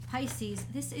Pisces,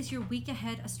 this is your week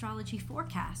ahead astrology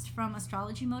forecast from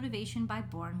Astrology Motivation by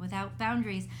Born Without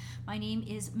Boundaries. My name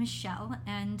is Michelle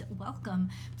and welcome.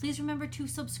 Please remember to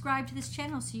subscribe to this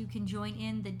channel so you can join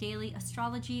in the daily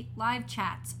astrology live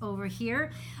chats over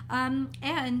here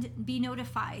and be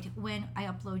notified when I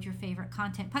upload your favorite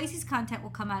content. Pisces content will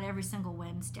come out every single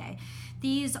Wednesday.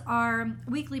 These are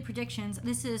weekly predictions.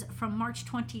 This is from March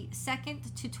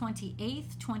 22nd to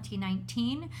 28th,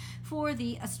 2019 for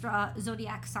the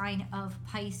zodiac sign of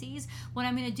Pisces. What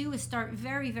I'm going to do is start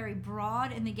very, very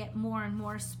broad and then get more and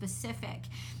more specific.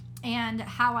 And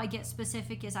how I get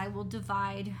specific is I will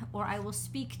divide, or I will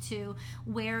speak to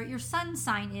where your sun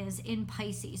sign is in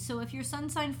Pisces. So if your sun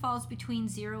sign falls between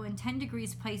 0 and 10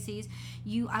 degrees Pisces,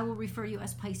 I will refer to you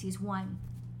as Pisces 1.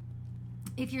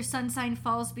 If your sun sign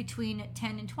falls between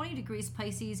 10 and 20 degrees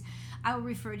Pisces, I will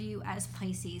refer to you as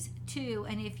Pisces 2.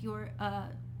 And if your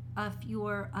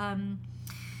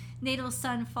natal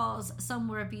sun falls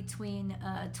somewhere between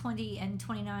 20 and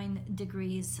 29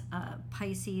 degrees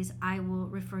Pisces, I will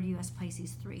refer to you as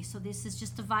Pisces 3. So this is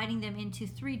just dividing them into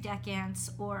 3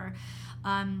 decants or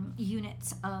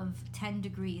units of 10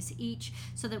 degrees each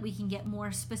so that we can get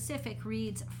more specific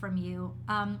reads from you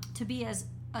to be as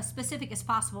specific as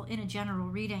possible in a general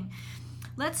reading.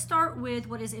 Let's start with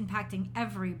what is impacting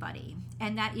everybody,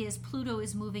 and that is Pluto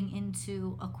is moving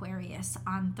into Aquarius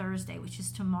on Thursday, which is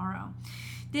tomorrow.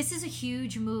 This is a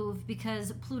huge move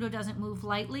because Pluto doesn't move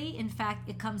lightly. In fact,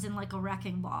 it comes in like a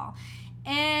wrecking ball.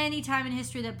 Any time in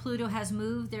history that Pluto has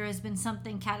moved, there has been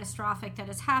something catastrophic that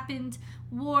has happened.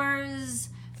 Wars,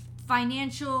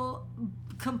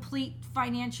 complete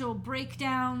financial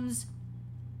breakdowns,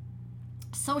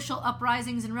 social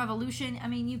uprisings and revolution. I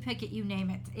mean, you pick it, you name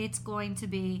it. It's going to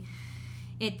be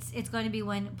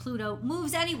when Pluto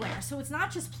moves anywhere. So it's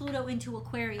not just Pluto into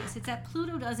Aquarius. It's that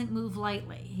Pluto doesn't move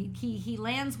lightly. He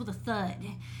lands with a thud.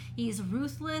 He's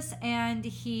ruthless and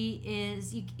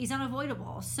he's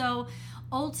unavoidable. So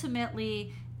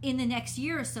ultimately, in the next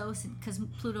year or so, because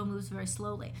Pluto moves very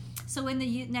slowly, so in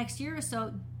the next year or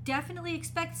so, definitely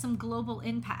expect some global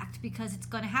impact because it's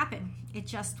going to happen. It's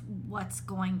just what's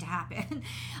going to happen.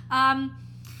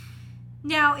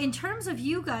 Now, in terms of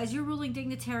you guys, your ruling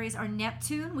dignitaries are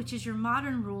Neptune, which is your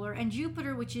modern ruler, and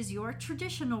Jupiter, which is your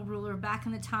traditional ruler back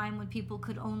in the time when people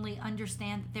could only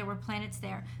understand that there were planets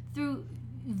there through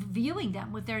viewing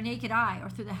them with their naked eye or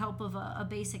through the help of a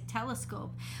basic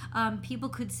telescope. People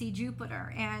could see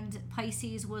Jupiter, and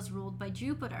Pisces was ruled by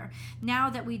Jupiter. Now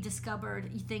that we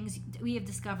have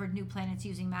discovered new planets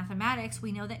using mathematics,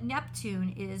 we know that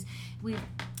Neptune is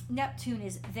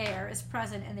there, is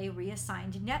present, and they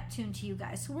reassigned Neptune to you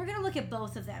guys. So we're going to look at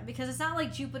both of them because it's not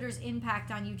like Jupiter's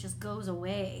impact on you just goes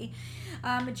away.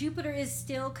 Jupiter is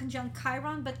still conjunct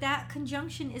Chiron, but that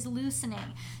conjunction is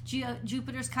loosening.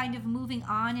 Jupiter's kind of moving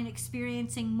on and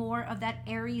experiencing more of that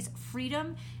Aries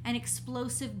freedom and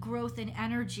explosive growth and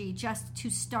energy just to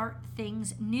start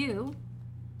things new.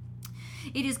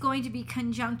 It is going to be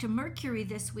conjunct Mercury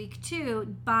this week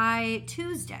too by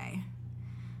Tuesday.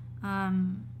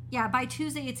 By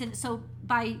Tuesday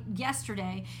by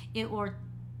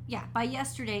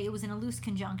yesterday it was in a loose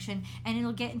conjunction, and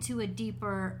it'll get into a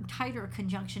deeper, tighter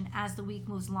conjunction as the week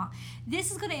moves along. This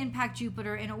is going to impact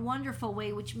Jupiter in a wonderful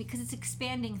way, because it's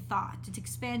expanding thought, it's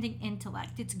expanding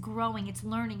intellect, it's growing, it's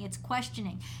learning, it's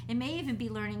questioning. It may even be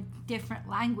learning different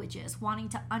languages, wanting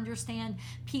to understand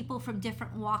people from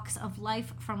different walks of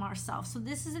life from ourselves. So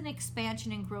this is an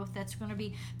expansion and growth that's going to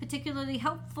be particularly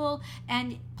helpful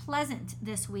and pleasant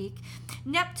this week.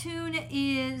 Neptune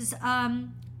is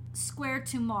square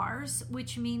to Mars,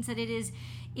 which means that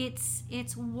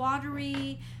it's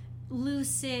watery,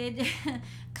 lucid,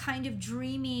 kind of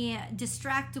dreamy,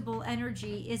 distractible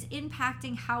energy is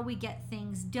impacting how we get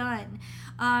things done.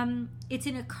 It's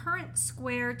in a current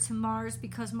square to Mars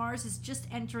because Mars is just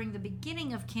entering the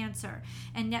beginning of Cancer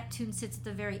and Neptune sits at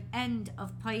the very end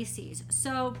of Pisces.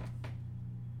 So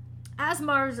as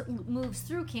Mars moves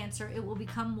through Cancer, it will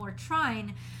become more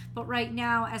trine. But right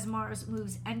now, as Mars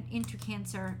moves into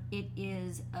Cancer, it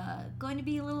is going to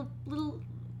be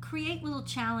create little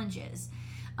challenges.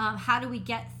 How do we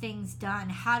get things done?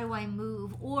 How do I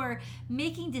move? Or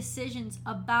making decisions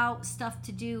about stuff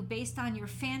to do based on your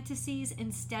fantasies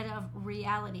instead of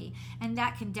reality. And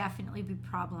that can definitely be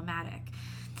problematic.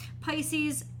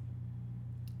 Pisces,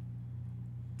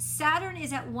 Saturn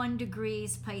is at 1 degree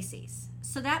Pisces.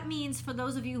 So that means for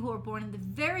those of you who are born in the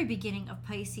very beginning of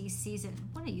Pisces season,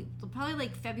 what are you? Probably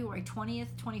like February 20th,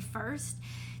 21st.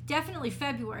 Definitely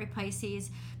February Pisces.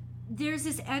 There's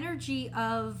this energy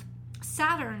of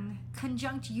Saturn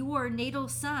conjunct your natal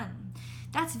sun.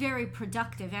 That's very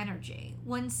productive energy.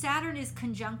 When Saturn is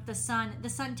conjunct the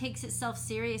sun takes itself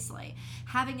seriously,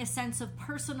 having a sense of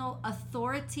personal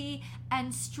authority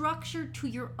and structure to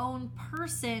your own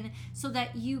person so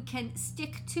that you can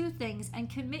stick to things and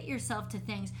commit yourself to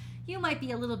things. You might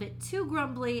be a little bit too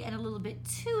grumbly and a little bit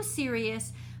too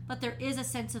serious, but there is a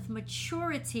sense of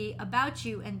maturity about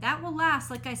you, and that will last,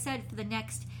 like I said, for the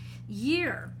next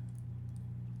year.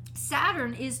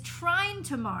 Saturn is trine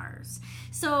to Mars.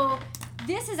 So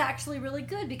this is actually really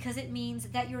good because it means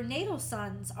that your natal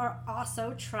suns are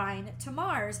also trine to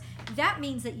Mars. That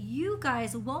means that you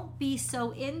guys won't be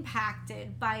so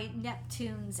impacted by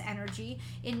Neptune's energy.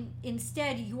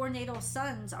 Instead, your natal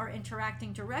suns are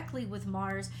interacting directly with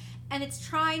Mars, and it's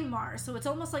trine Mars. So it's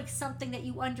almost like something that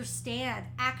you understand,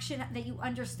 action that you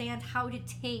understand how to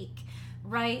take,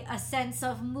 right? A sense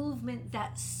of movement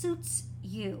that suits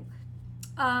you.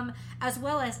 As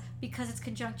well as, because it's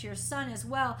conjunct your sun as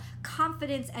well,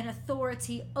 confidence and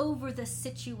authority over the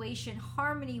situation,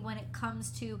 harmony when it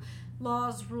comes to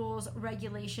laws, rules,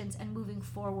 regulations, and moving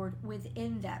forward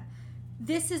within them.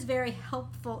 This is very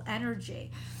helpful energy.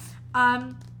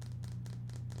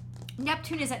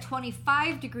 Neptune is at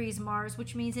 25 degrees Mars,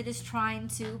 which means it is trine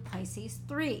to Pisces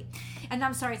 3. And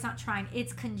I'm sorry, it's not trine,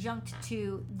 it's conjunct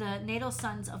to the natal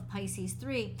suns of Pisces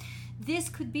 3. This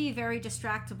could be very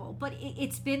distractible, but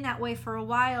it's been that way for a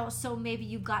while, so maybe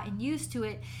you've gotten used to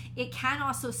it. It can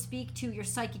also speak to your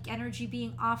psychic energy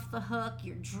being off the hook,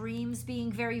 your dreams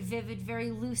being very vivid, very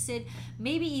lucid,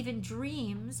 maybe even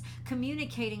dreams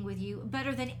communicating with you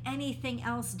better than anything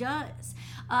else does.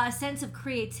 A sense of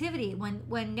creativity.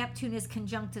 When Neptune is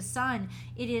conjunct to Sun,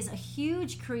 it is a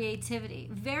huge creativity,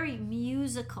 very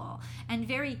musical and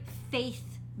very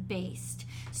faith-based.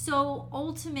 So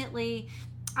ultimately,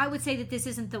 I would say that this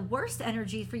isn't the worst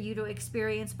energy for you to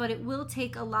experience, but it will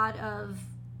take a lot of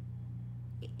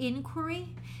inquiry,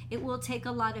 it will take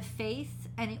a lot of faith,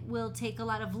 and it will take a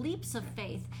lot of leaps of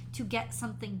faith to get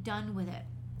something done with it.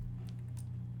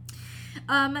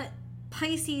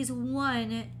 Pisces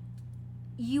 1,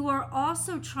 you are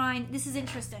also trying, this is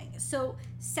interesting. So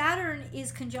Saturn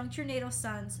is conjunct your natal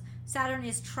suns. Saturn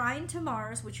is trine to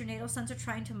Mars, which your natal suns are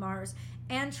trine to Mars,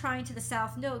 and trine to the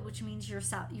south node, which means your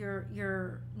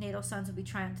natal suns will be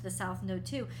trine to the south node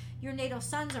too. Your natal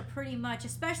suns are pretty much,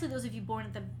 especially those of you born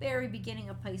at the very beginning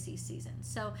of Pisces season.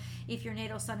 So if your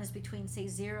natal sun is between, say,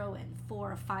 0 and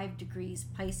 4 or 5 degrees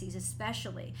Pisces,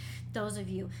 especially those of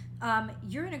you,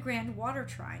 you're in a grand water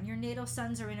trine. Your natal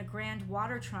suns are in a grand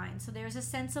water trine. So there's a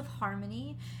sense of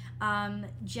harmony,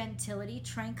 gentility,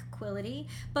 tranquility.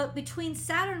 But between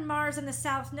Saturn, Mars, and the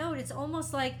South Node, it's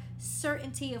almost like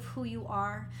certainty of who you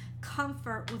are,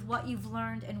 comfort with what you've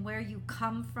learned and where you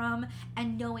come from,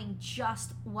 and knowing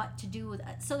just what to do with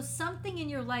it. So something in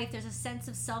your life, there's a sense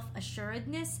of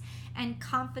self-assuredness and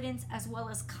confidence as well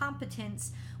as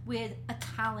competence with a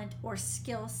talent or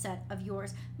skill set of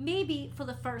yours. Maybe for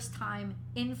the first time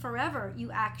in forever,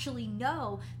 you actually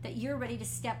know that you're ready to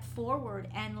step forward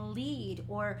and lead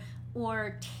or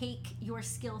take your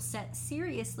skill set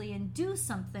seriously and do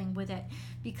something with it,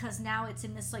 because now it's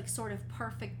in this like sort of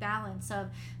perfect balance of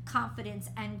confidence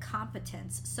and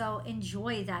competence. So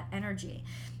enjoy that energy.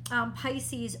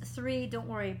 Pisces 3, don't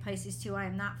worry, Pisces 2, I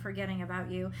am not forgetting about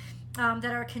you, that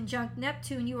are conjunct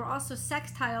Neptune. You are also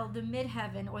sextile the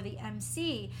midheaven or the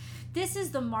MC. This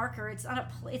is the marker. It's not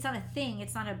a thing.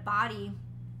 It's not a body.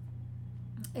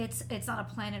 It's not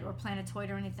a planet or planetoid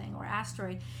or anything or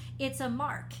asteroid. It's a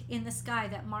mark in the sky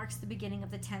that marks the beginning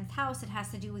of the 10th house. It has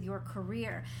to do with your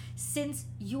career. Since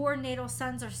your natal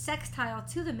suns are sextile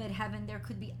to the midheaven, there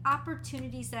could be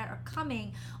opportunities that are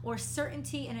coming, or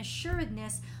certainty and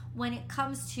assuredness when it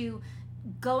comes to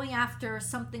going after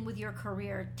something with your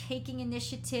career, taking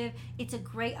initiative. It's a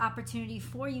great opportunity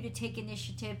for you to take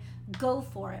initiative. Go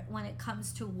for it when it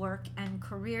comes to work and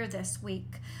career this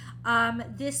week.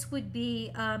 This would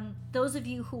be those of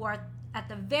you who are at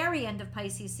the very end of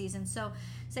Pisces season. So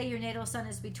say your natal sun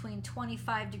is between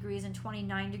 25 degrees and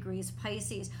 29 degrees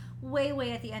Pisces,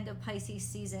 way at the end of Pisces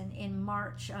season in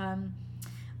March,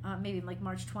 maybe like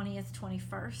March 20th,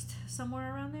 21st,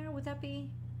 somewhere around there. Would that be?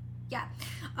 Yeah.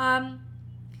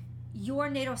 Your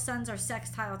natal suns are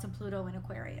sextile to Pluto in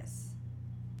Aquarius.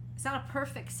 It's not a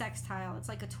perfect sextile. It's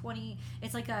like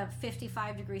a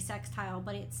 55 degree sextile,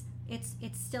 but it's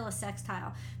still a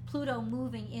sextile. Pluto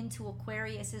moving into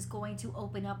Aquarius is going to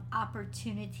open up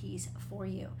opportunities for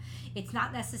you. It's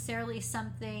not necessarily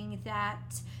something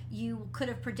that you could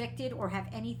have predicted or have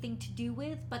anything to do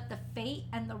with, but the fate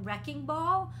and the wrecking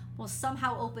ball will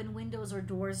somehow open windows or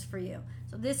doors for you.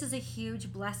 So this is a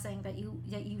huge blessing that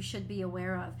you should be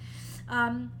aware of.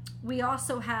 We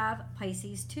also have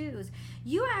Pisces 2s.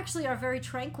 You actually are very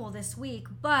tranquil this week,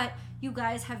 but you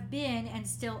guys have been and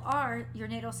still are, your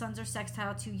natal suns are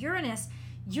sextile to Uranus.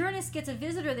 Uranus gets a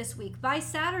visitor this week. By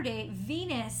Saturday,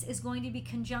 Venus is going to be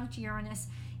conjunct Uranus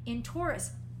in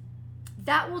Taurus.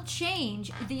 That will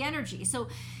change the energy. So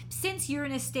since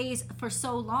Uranus stays for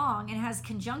so long and has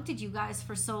conjuncted you guys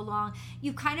for so long,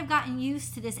 you've kind of gotten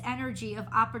used to this energy of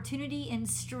opportunity in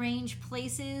strange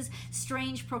places,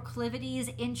 strange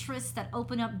proclivities, interests that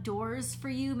open up doors for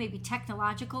you, maybe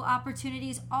technological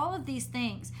opportunities. All of these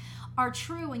things are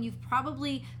true, and you've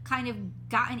probably kind of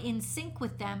gotten in sync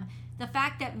with them. The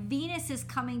fact that Venus is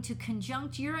coming to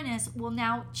conjunct Uranus will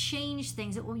now change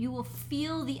things. You will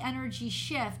feel the energy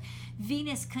shift.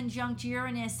 Venus conjunct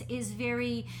Uranus is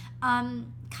very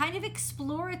kind of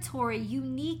exploratory,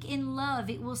 unique in love.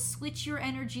 It will switch your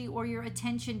energy or your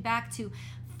attention back to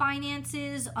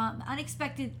finances,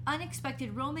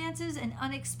 unexpected romances, and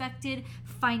unexpected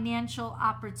financial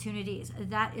opportunities.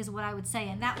 That is what I would say,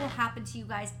 and that will happen to you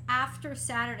guys after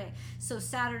Saturday. So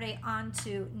Saturday on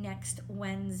to next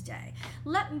Wednesday.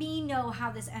 Let me know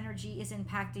how this energy is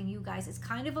impacting you guys. It's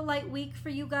kind of a light week for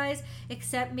you guys,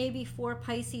 except maybe for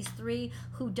Pisces 3,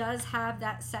 who does have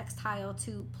that sextile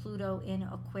to Pluto in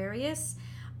Aquarius.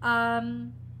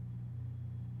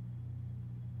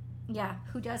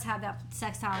 Who does have that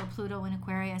sextile to Pluto in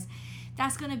Aquarius.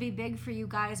 That's going to be big for you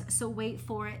guys, so wait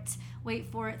for it. Wait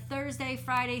for it Thursday,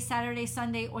 Friday, Saturday,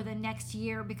 Sunday, or the next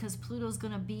year, because Pluto's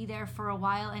going to be there for a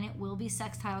while, and it will be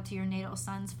sextile to your natal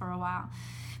suns for a while.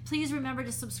 Please remember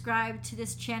to subscribe to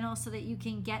this channel so that you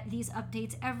can get these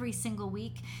updates every single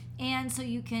week, and so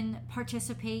you can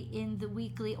participate in the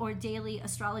weekly or daily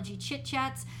astrology chit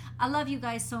chats. I love you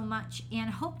guys so much, and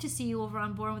hope to see you over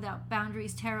on Born Without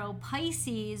Boundaries Tarot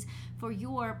Pisces for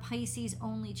your Pisces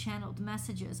only channeled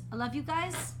messages. I love you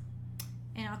guys,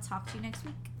 and I'll talk to you next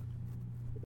week.